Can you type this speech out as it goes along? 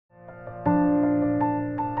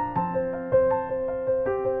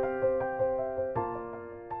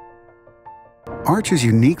Arch's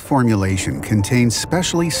unique formulation contains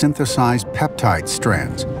specially synthesized peptide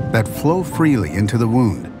strands that flow freely into the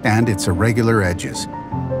wound and its irregular edges.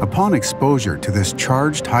 Upon exposure to this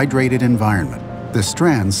charged, hydrated environment, the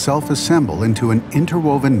strands self-assemble into an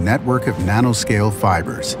interwoven network of nanoscale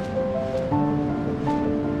fibers.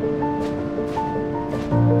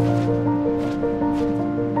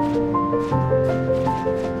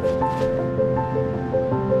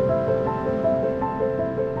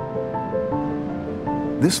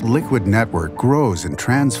 This liquid network grows and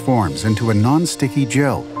transforms into a non-sticky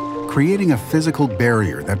gel, creating a physical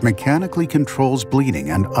barrier that mechanically controls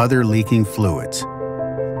bleeding and other leaking fluids.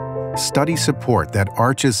 Studies support that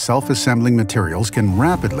Arch's self-assembling materials can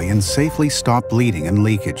rapidly and safely stop bleeding and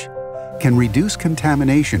leakage, can reduce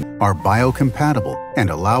contamination, are biocompatible, and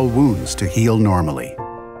allow wounds to heal normally.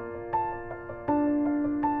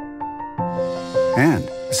 And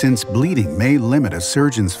since bleeding may limit a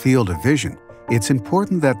surgeon's field of vision, it's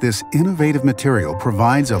important that this innovative material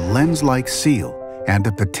provides a lens-like seal and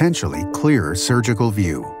a potentially clearer surgical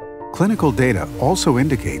view. Clinical data also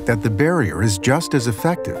indicate that the barrier is just as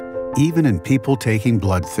effective, even in people taking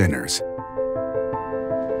blood thinners.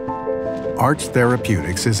 Arch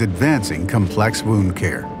Therapeutics is advancing complex wound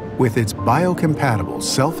care with its biocompatible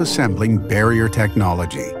self-assembling barrier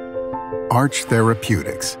technology. Arch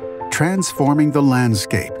Therapeutics, transforming the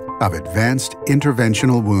landscape of advanced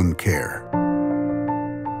interventional wound care.